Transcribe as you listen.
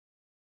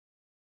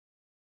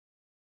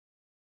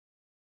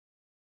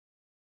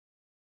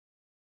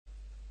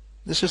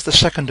This is the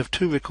second of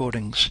two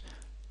recordings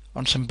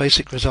on some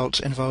basic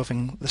results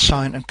involving the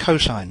sine and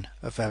cosine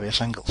of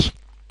various angles.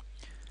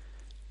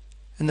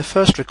 In the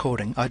first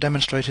recording I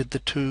demonstrated the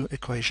two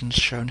equations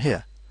shown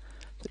here,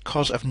 that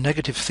cos of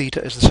negative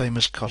theta is the same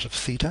as cos of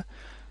theta,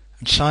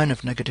 and sine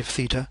of negative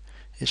theta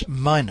is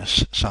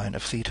minus sine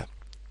of theta.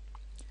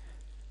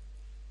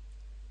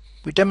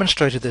 We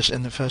demonstrated this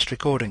in the first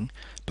recording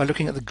by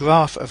looking at the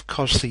graph of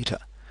cos theta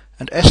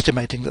and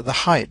estimating that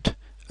the height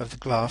of the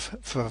graph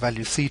for a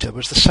value theta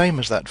was the same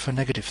as that for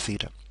negative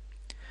theta.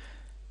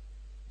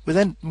 We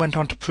then went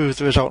on to prove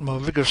the result more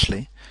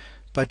rigorously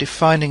by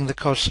defining the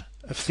cos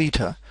of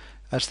theta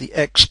as the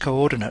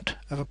x-coordinate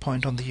of a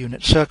point on the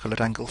unit circle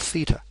at angle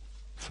theta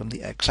from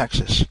the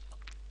x-axis.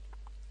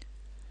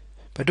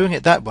 By doing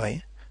it that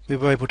way, we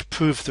were able to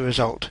prove the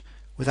result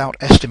without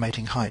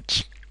estimating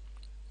heights.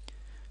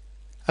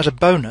 As a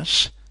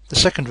bonus, the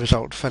second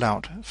result fell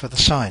out for the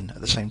sine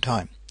at the same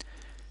time.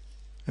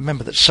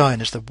 Remember that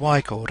sine is the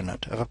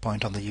y-coordinate of a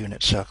point on the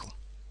unit circle.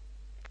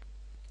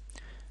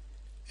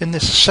 In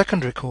this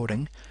second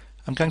recording,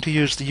 I'm going to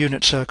use the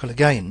unit circle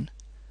again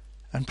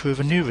and prove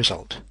a new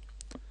result.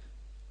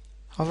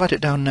 I'll write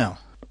it down now.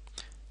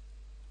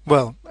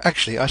 Well,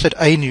 actually, I said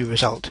a new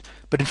result,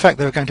 but in fact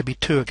there are going to be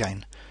two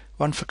again,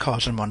 one for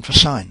cos and one for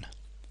sine.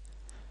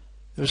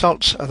 The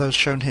results are those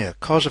shown here.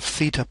 Cos of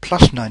theta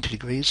plus 90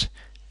 degrees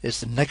is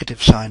the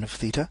negative sine of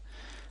theta,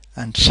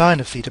 and sine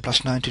of theta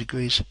plus 90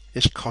 degrees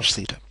is cos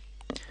theta.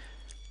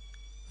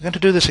 We're going to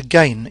do this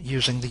again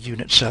using the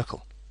unit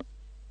circle.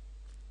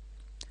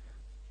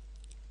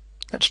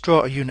 Let's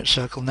draw a unit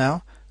circle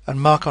now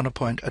and mark on a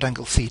point at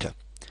angle theta.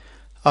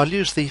 I'll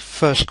use the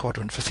first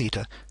quadrant for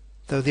theta,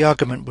 though the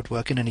argument would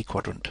work in any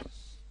quadrant.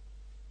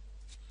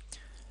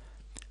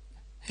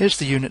 Here's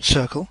the unit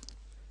circle.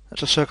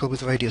 That's a circle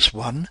with radius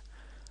 1,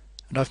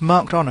 and I've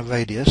marked on a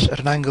radius at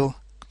an angle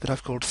that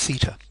I've called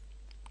theta.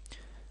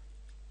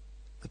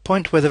 The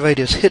point where the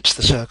radius hits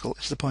the circle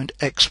is the point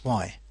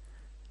xy.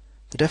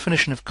 The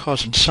definition of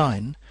cos and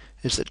sine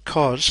is that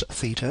cos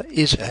theta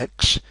is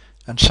x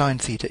and sine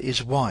theta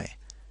is y,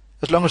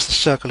 as long as the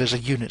circle is a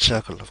unit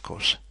circle, of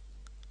course.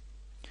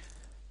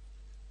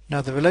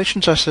 Now the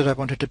relations I said I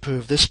wanted to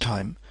prove this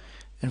time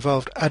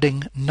involved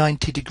adding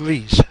 90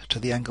 degrees to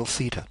the angle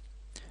theta.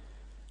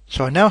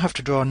 So I now have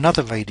to draw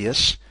another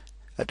radius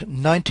at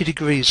 90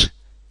 degrees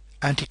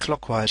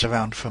anti-clockwise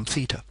around from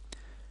theta.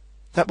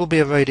 That will be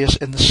a radius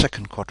in the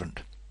second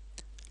quadrant.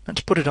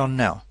 Let's put it on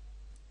now.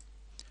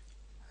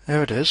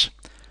 There it is.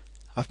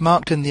 I've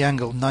marked in the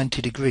angle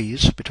 90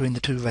 degrees between the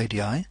two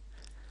radii,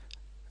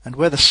 and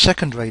where the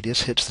second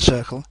radius hits the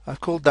circle, I've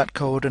called that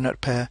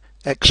coordinate pair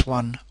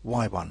x1,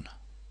 y1.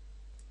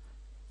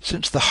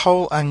 Since the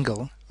whole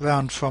angle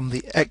round from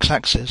the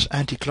x-axis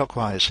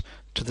anti-clockwise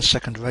to the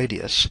second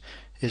radius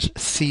is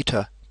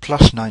theta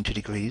plus 90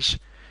 degrees,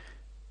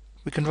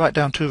 we can write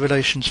down two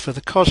relations for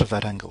the cos of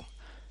that angle.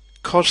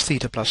 Cos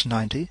theta plus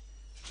 90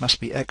 must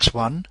be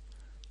x1,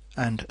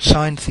 and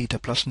sine theta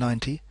plus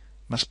 90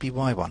 must be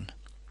y1.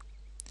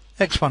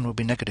 x1 will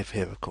be negative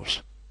here, of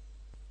course.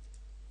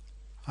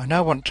 I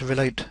now want to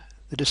relate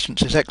the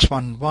distances x1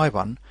 and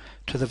y1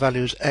 to the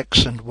values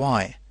x and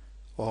y,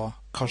 or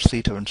cos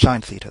theta and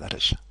sine theta, that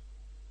is.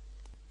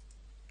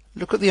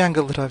 Look at the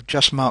angle that I've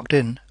just marked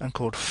in and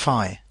called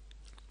phi.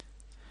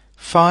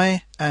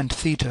 Phi and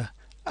theta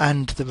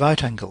and the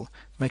right angle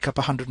make up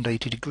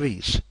 180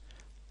 degrees.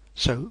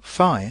 So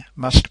phi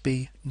must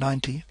be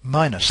 90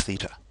 minus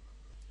theta.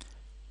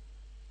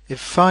 If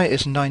phi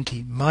is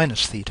 90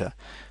 minus theta,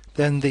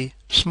 then the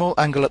small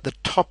angle at the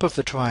top of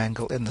the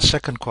triangle in the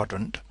second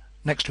quadrant,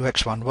 next to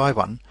x1,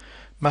 y1,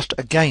 must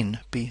again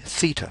be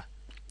theta.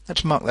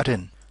 Let's mark that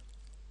in.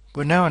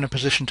 We're now in a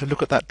position to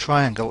look at that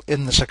triangle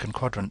in the second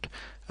quadrant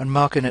and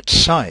mark in its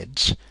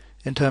sides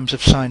in terms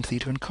of sine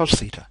theta and cos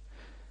theta.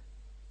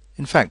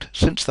 In fact,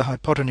 since the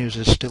hypotenuse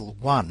is still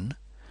 1,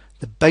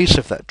 the base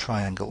of that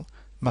triangle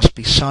must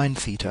be sine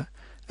theta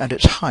and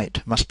its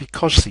height must be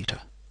cos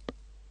theta.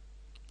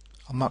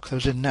 I'll mark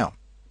those in now.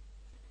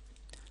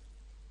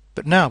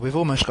 But now we've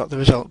almost got the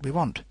result we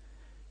want,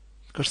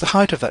 because the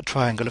height of that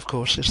triangle, of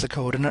course, is the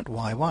coordinate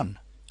y1.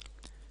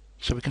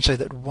 So we can say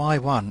that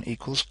y1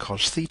 equals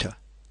cos theta.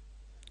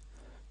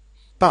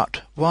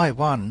 But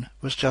y1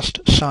 was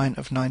just sine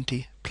of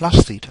 90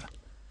 plus theta,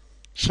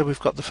 so we've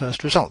got the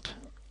first result.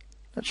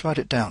 Let's write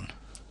it down.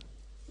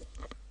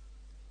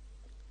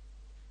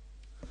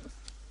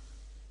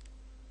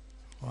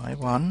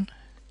 y1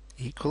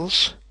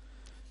 equals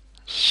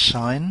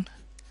sine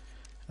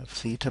of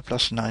theta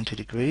plus 90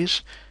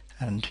 degrees,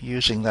 and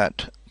using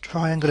that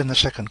triangle in the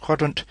second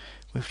quadrant,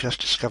 we've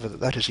just discovered that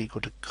that is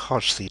equal to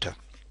cos theta.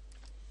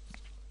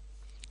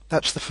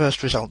 That's the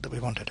first result that we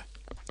wanted.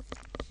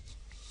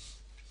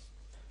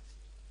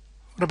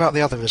 What about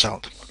the other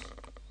result?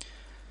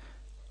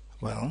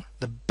 Well,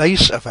 the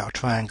base of our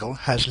triangle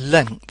has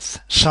length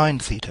sine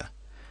theta,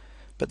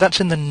 but that's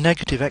in the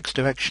negative x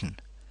direction,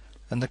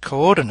 and the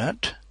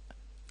coordinate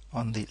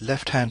on the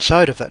left-hand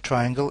side of that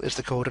triangle is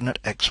the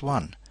coordinate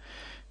x1.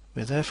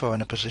 We're therefore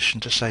in a position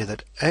to say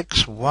that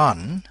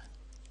x1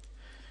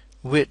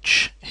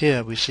 which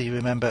here we see,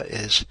 remember,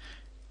 is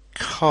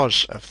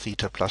cos of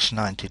theta plus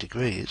 90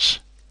 degrees,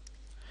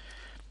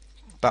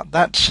 but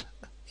that's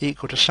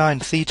equal to sine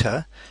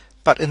theta,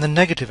 but in the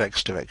negative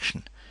x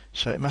direction,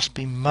 so it must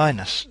be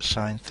minus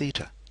sine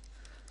theta.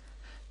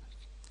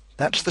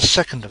 That's the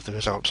second of the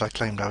results I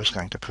claimed I was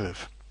going to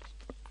prove.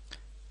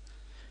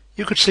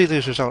 You could see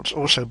these results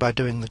also by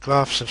doing the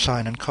graphs of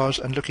sine and cos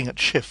and looking at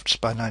shifts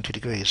by 90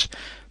 degrees,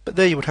 but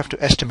there you would have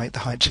to estimate the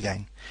heights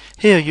again.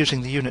 Here,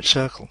 using the unit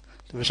circle,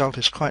 the result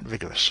is quite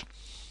rigorous.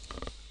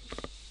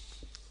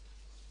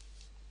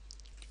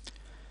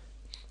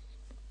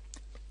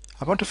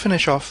 I want to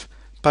finish off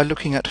by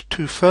looking at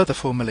two further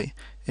formulae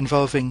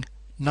involving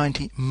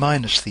 90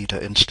 minus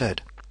theta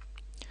instead.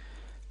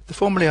 The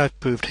formulae I've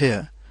proved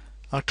here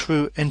are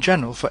true in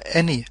general for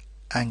any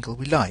angle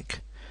we like,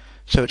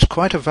 so it's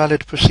quite a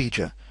valid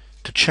procedure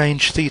to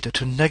change theta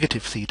to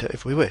negative theta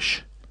if we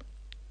wish.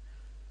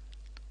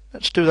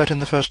 Let's do that in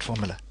the first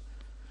formula.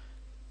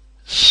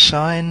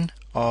 Sine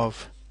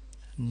of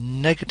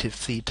negative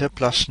theta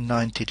plus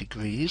 90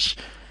 degrees,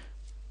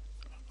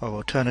 or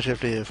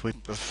alternatively, if we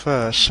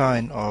prefer,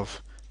 sine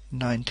of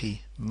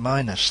 90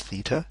 minus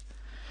theta,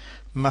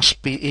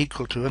 must be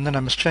equal to, and then I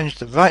must change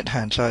the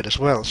right-hand side as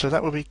well, so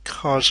that will be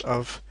cos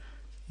of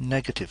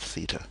negative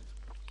theta.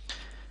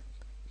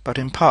 But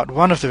in part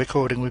 1 of the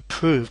recording we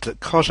proved that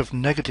cos of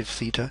negative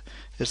theta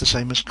is the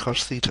same as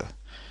cos theta.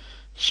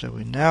 So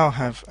we now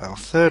have our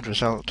third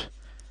result.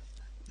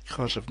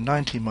 Cos of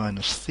 90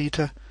 minus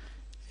theta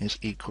is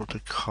equal to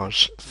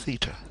cos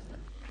theta.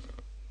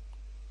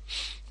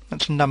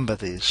 Let's number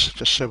these,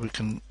 just so we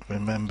can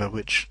remember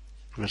which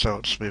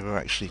results we were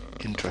actually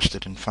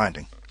interested in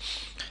finding.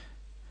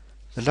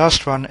 The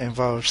last one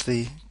involves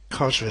the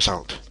cos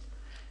result.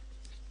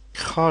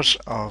 Cos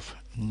of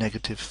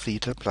negative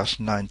theta plus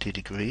 90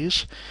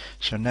 degrees.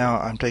 So now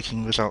I'm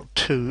taking result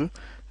 2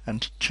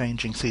 and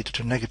changing theta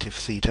to negative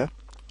theta.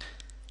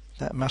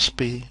 That must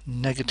be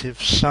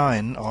negative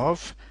sine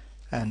of,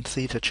 and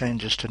theta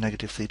changes to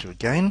negative theta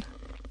again.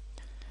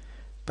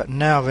 But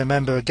now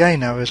remember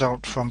again our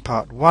result from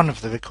part 1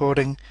 of the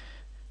recording,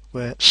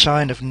 where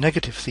sine of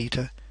negative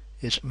theta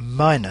is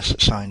minus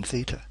sine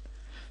theta.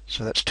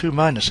 So that's two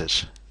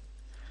minuses.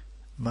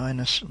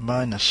 Minus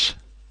minus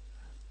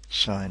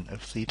sine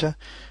of theta,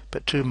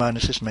 but two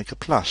minuses make a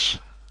plus.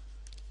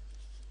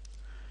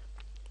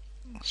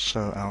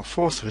 So our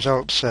fourth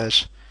result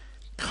says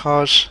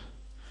cos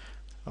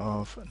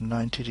of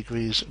 90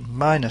 degrees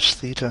minus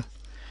theta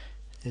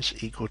is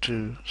equal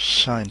to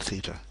sine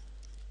theta.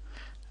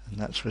 And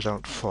that's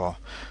result 4.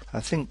 I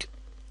think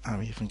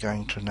I'm even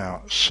going to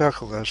now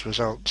circle those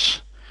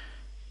results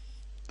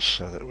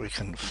so that we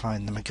can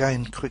find them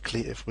again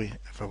quickly if we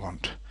ever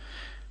want.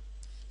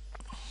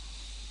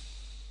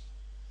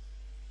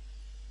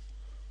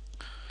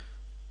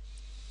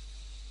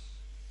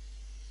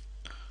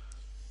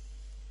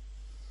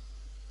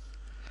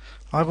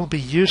 I will be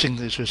using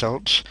these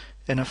results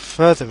in a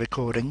further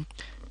recording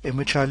in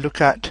which I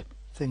look at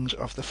things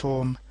of the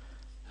form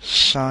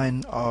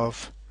sine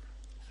of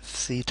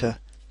theta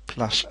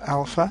plus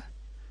alpha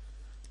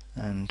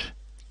and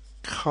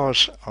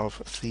cos of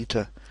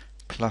theta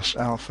plus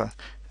alpha,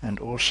 and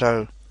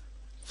also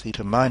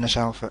theta minus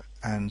alpha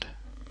and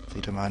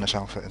theta minus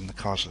alpha in the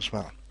cos as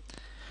well.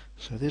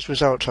 So these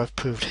results I've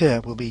proved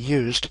here will be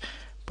used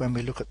when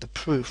we look at the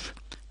proof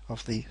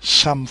of the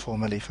sum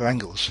formulae for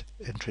angles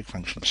in trig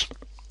functions.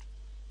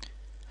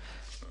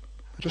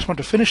 I just want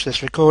to finish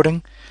this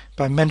recording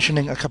by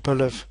mentioning a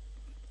couple of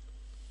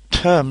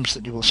terms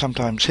that you will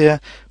sometimes hear,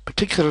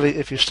 particularly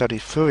if you study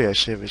Fourier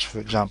series, for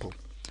example.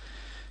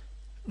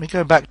 We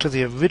go back to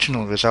the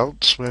original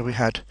results where we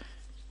had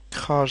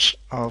cos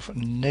of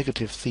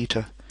negative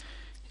theta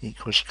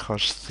equals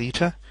cos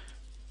theta,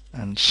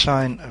 and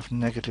sine of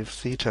negative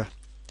theta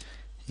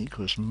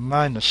equals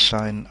minus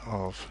sine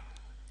of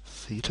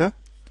theta.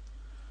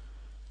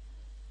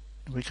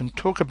 We can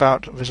talk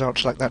about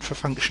results like that for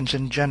functions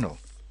in general.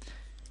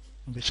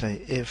 We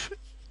say if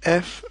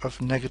f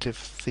of negative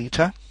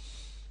theta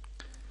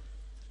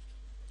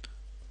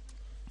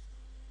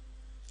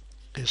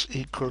is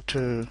equal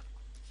to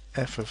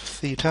f of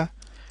theta,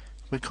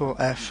 we call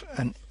f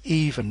an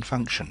even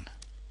function.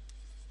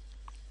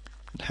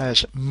 It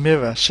has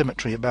mirror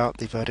symmetry about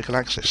the vertical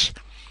axis.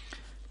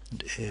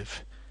 And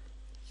if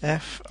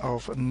f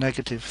of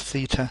negative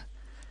theta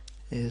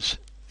is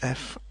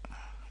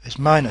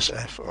minus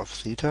f of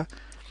theta,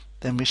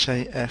 then we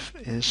say f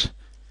is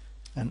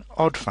an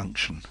odd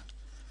function.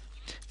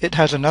 It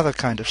has another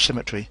kind of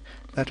symmetry,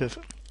 that of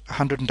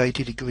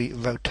 180-degree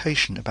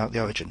rotation about the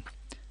origin.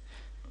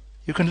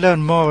 You can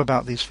learn more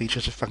about these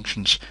features of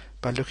functions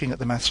by looking at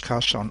the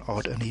MathsCasts on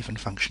odd and even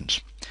functions.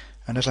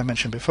 And as I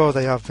mentioned before,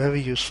 they are very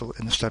useful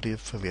in the study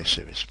of Fourier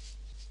series.